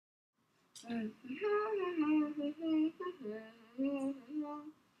If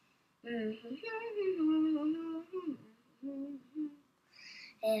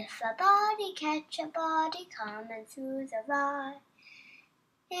a body catch a body coming through the rye.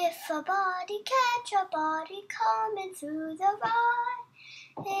 If a body catch a body coming through the rye.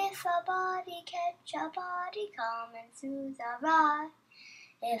 If a body catch a body coming through the rye.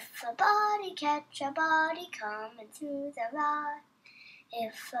 If a body catch a body coming through the rye.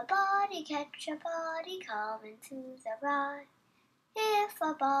 If a body catch a body coming through the rye. If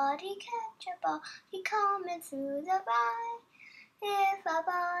a body catch a body coming through the rye. If a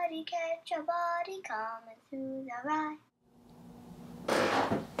body catch a body coming through the rye.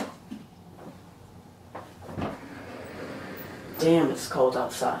 Damn, it's cold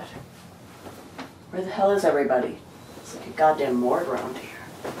outside. Where the hell is everybody? It's like a goddamn morgue around here.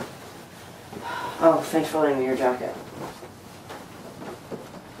 Oh, thanks for lending me your jacket.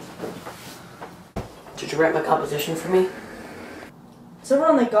 Did you write my composition for me? It's over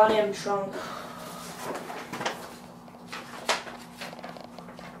on the goddamn trunk.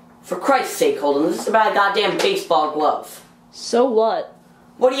 For Christ's sake, Holden, this is about a goddamn baseball glove. So what?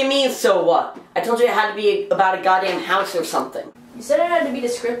 What do you mean, so what? I told you it had to be about a goddamn house or something. You said it had to be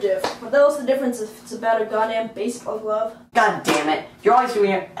descriptive. What the hell's the difference if it's about a goddamn baseball glove? God damn it. You're always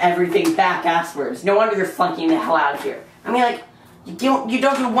doing everything back-asswards. No wonder you're flunking the hell out of here. I mean, like, you don't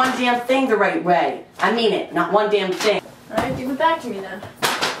do one damn thing the right way. I mean it, not one damn thing. Alright, give it back to me then.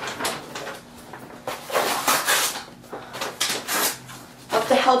 What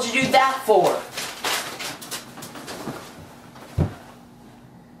the hell did you do that for?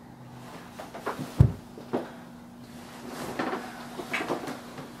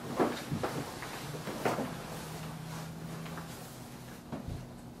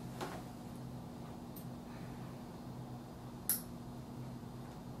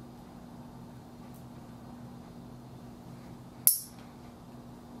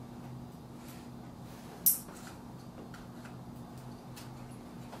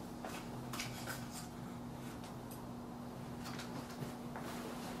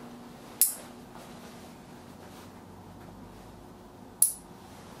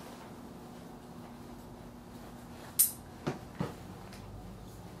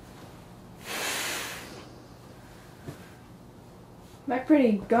 Might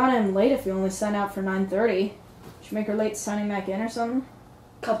pretty goddamn late if you only sign out for 9:30. Should make her late signing back in or something?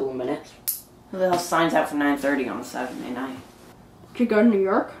 Couple of minutes. Who the hell signs out for 9:30 on a Saturday night? Could go to New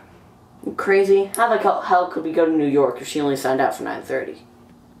York. You crazy? How the hell could we go to New York if she only signed out for 9:30?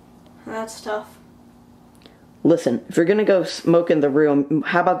 That's tough. Listen, if you're gonna go smoke in the room,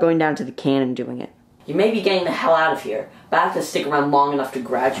 how about going down to the can and doing it? You may be getting the hell out of here, but I have to stick around long enough to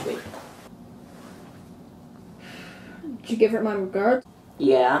graduate. Did you give her my regards?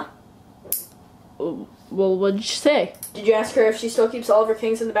 Yeah. Well, what did you say? Did you ask her if she still keeps all of her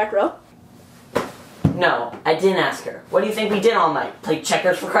kings in the back row? No, I didn't ask her. What do you think we did all night? Play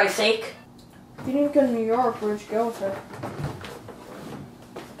checkers for Christ's sake? If you didn't go to New York, where'd you go with her?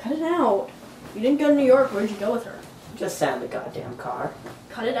 Cut it out. If you didn't go to New York, where'd you go with her? Just sat in the goddamn car.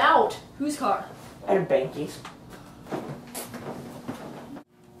 Cut it out. Whose car? At a Banky's.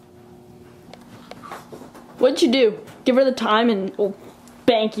 What'd you do? Give her the time in old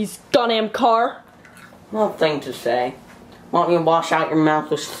Banky's goddamn car? Well, thing to say. Want me to wash out your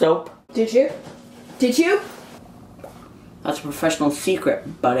mouth with soap? Did you? Did you? That's a professional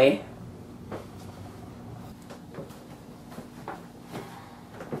secret, buddy.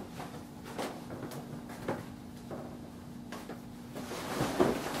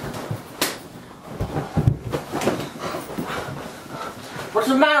 What's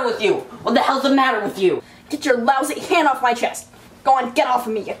the matter with you? What the hell's the matter with you? Get your lousy hand off my chest. Go on, get off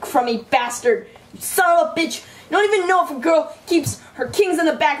of me, you crummy bastard. You son of a bitch. You don't even know if a girl keeps her kings in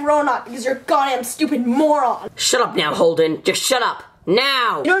the back row or not because you're a goddamn stupid moron. Shut up now, Holden. Just shut up.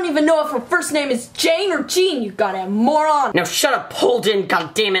 Now! You don't even know if her first name is Jane or Jean, you goddamn moron. Now shut up, Holden.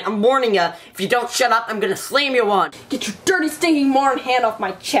 God damn it. I'm warning you. If you don't shut up, I'm gonna slam you one. Get your dirty, stinking moron hand off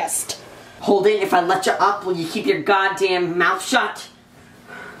my chest. Holden, if I let you up, will you keep your goddamn mouth shut?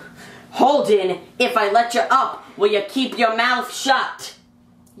 Holden, if I let you up, will you keep your mouth shut?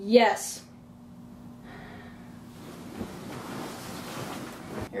 Yes.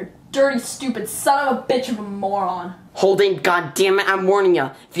 You're a dirty, stupid son of a bitch of a moron. Holden, goddammit, I'm warning you.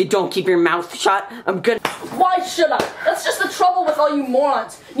 If you don't keep your mouth shut, I'm gonna— Why should I? That's just the trouble with all you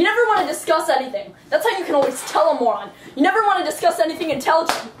morons. You never want to discuss anything. That's how you can always tell a moron. You never want to discuss anything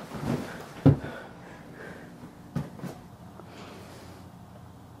intelligent.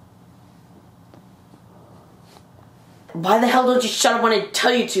 Why the hell don't you shut up when I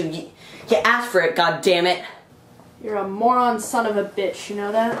tell you to? You asked for it, goddammit. You're a moron son of a bitch, you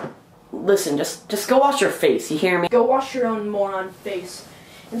know that? Listen, just go wash your face, you hear me? Go wash your own moron face.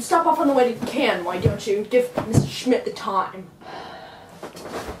 And stop off on the way to Cannes, why don't you? Give Mr. Schmidt the time.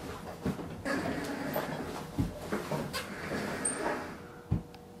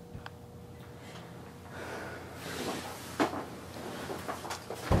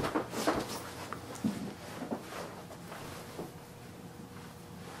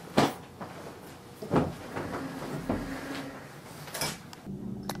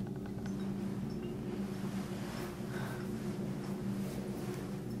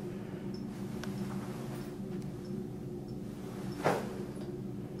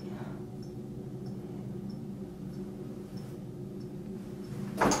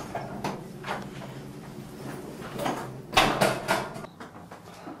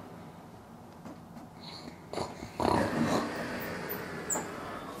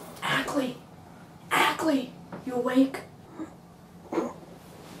 Ackley, you awake?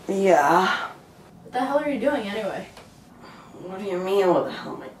 Yeah. What the hell are you doing anyway? What do you mean, what the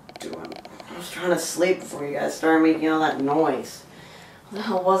hell am I doing? I was trying to sleep before you guys started making all that noise. What the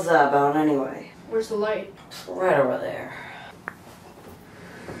hell was that about anyway? Where's the light? It's right over there.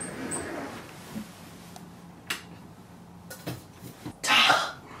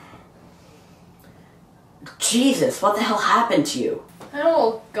 Jesus, what the hell happened to you? I had a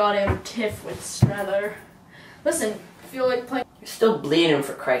little goddamn tiff with Stradler. Listen, feel like playing? You're still bleeding,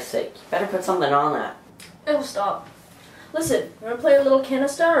 for Christ's sake. You better put something on that. It'll stop. Listen, you wanna play a little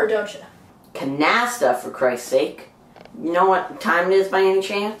canasta or don't you? Canasta, for Christ's sake. You know what time it is by any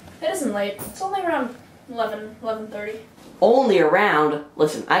chance? It isn't late. It's only around 11:30. Only around?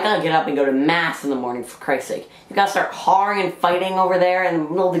 Listen, I gotta get up and go to mass in the morning, for Christ's sake. You gotta start hollering and fighting over there in the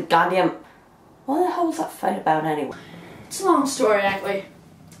middle of the goddamn... What the hell was that fight about anyway? It's a long story, Ackley.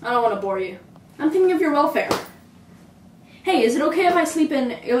 I don't want to bore you. I'm thinking of your welfare. Hey, is it okay if I sleep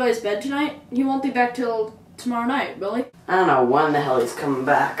in Eli's bed tonight? He won't be back till tomorrow night, will he? I don't know when the hell he's coming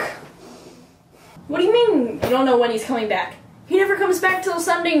back. What do you mean you don't know when he's coming back? He never comes back till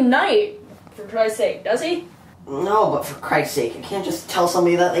Sunday night, for Christ's sake, does he? No, but for Christ's sake, you can't just tell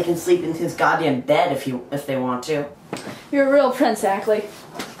somebody that they can sleep in his goddamn bed if they want to. You're a real prince, Ackley.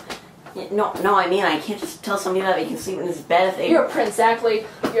 No, I mean, I can't just tell somebody that they can sleep in his bed if they... You're a prince, Ackley.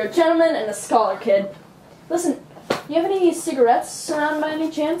 You're a gentleman and a scholar, kid. Listen, you have any cigarettes around by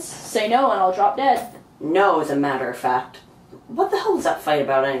any chance? Say no and I'll drop dead. No, as a matter of fact. What the hell was that fight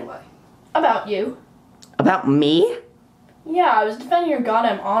about anyway? About you. About me? Yeah, I was defending your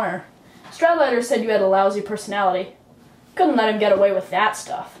goddamn honor. Stradlater said you had a lousy personality. Couldn't let him get away with that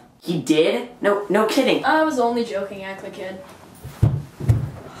stuff. He did? No kidding. I was only joking, Ackley, kid.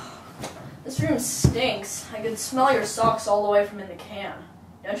 This room stinks. I can smell your socks all the way from in the can.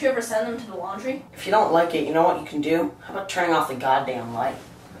 Don't you ever send them to the laundry? If you don't like it, you know what you can do? How about turning off the goddamn light?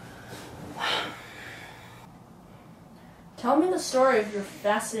 Tell me the story of your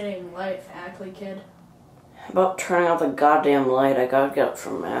fascinating life, Ackley, kid. How about turning off the goddamn light? I gotta get up for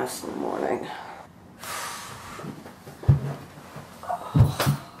mass in the morning.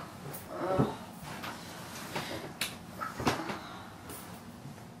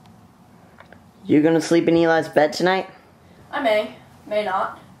 You gonna sleep in Eli's bed tonight? I may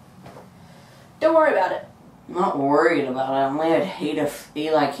not. Don't worry about it. I'm not worried about it. Only I'd hate if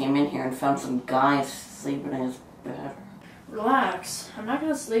Eli came in here and found some guy sleeping in his bed. Relax. I'm not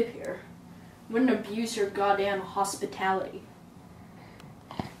gonna sleep here. Wouldn't abuse your goddamn hospitality.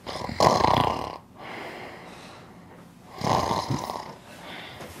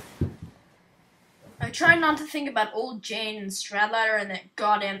 I tried not to think about old Jane and Stradlater and that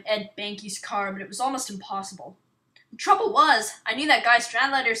goddamn Ed Banky's car, but it was almost impossible. The trouble was, I knew that guy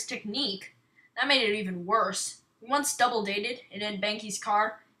Stradlater's technique. That made it even worse. We once double-dated in Ed Banky's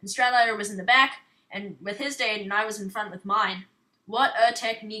car, and Stradlater was in the back, and with his date, and I was in front with mine. What a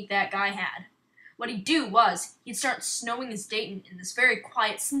technique that guy had. What he'd do was, he'd start snowing his date in this very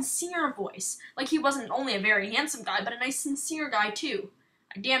quiet, sincere voice, like he wasn't only a very handsome guy, but a nice, sincere guy, too.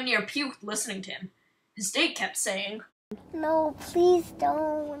 I damn near puked listening to him. His date kept saying, No, please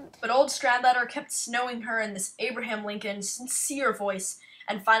don't. but old Stradlater kept snowing her in this Abraham Lincoln sincere voice,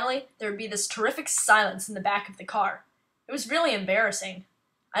 and finally there would be this terrific silence in the back of the car. It was really embarrassing.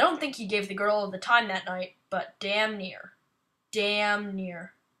 I don't think he gave the girl the time that night, but damn near. Damn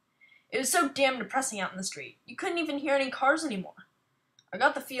near. It was so damn depressing out in the street. You couldn't even hear any cars anymore. I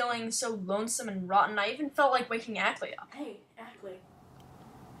got the feeling so lonesome and rotten, I even felt like waking Ackley up. Hey, Ackley.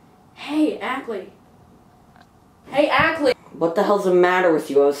 Hey, Ackley. Hey, Ackley! What the hell's the matter with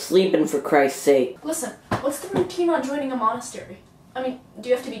you? I was sleeping, for Christ's sake. Listen, what's the routine on joining a monastery? I mean, do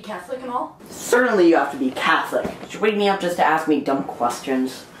you have to be Catholic and all? Certainly you have to be Catholic. Did you wake me up just to ask me dumb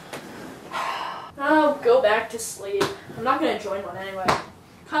questions? Oh, go back to sleep. I'm not gonna join one anyway.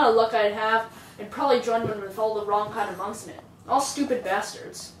 Kind of luck I'd have, I'd probably join one with all the wrong kind of monks in it. All stupid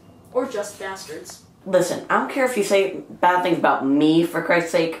bastards. Or just bastards. Listen, I don't care if you say bad things about me, for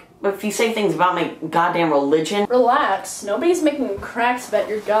Christ's sake, but if you say things about my goddamn religion... Relax. Nobody's making cracks about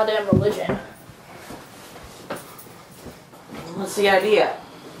your goddamn religion. What's the idea?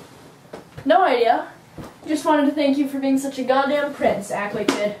 No idea. Just wanted to thank you for being such a goddamn prince, Ackley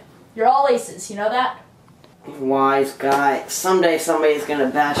kid. You're all aces, you know that? Wise guy. Someday somebody's gonna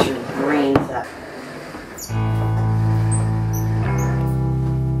bash your brains out.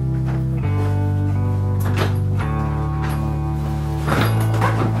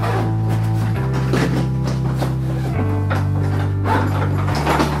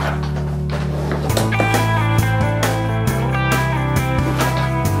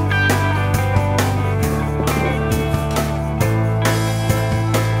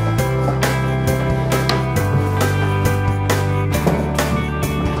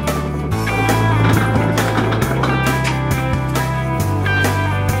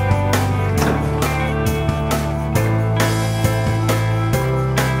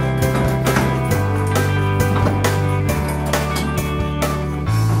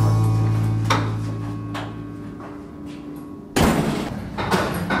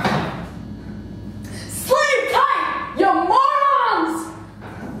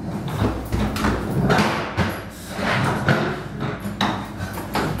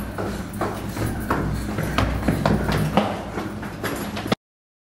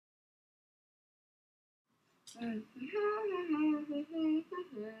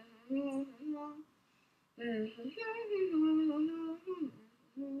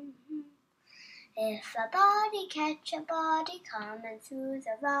 If a body catch a body coming through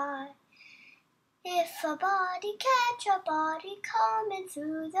the rye. If a body catch a body coming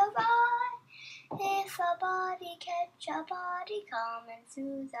through the rye. If a body catch a body coming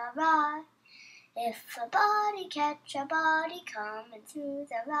through the rye. If a body catch a body coming through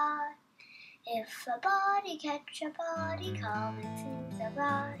the rye. If a body catch a body coming through the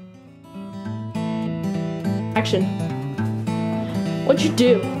rye. Action. What'd you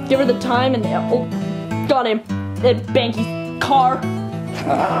do? Give her the time and oh, got him. That Banky car.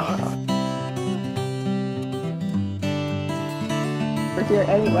 We're here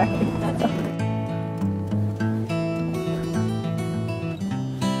anyway.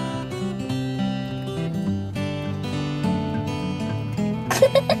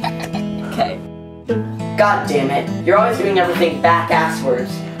 Okay. God damn it. You're always doing everything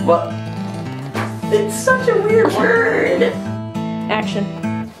back-asswards. Well, it's such a weird word. Action.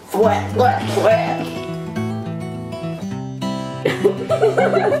 Fwat, fwat, fwat.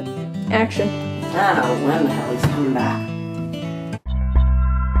 Action. I don't know when the hell he's coming back.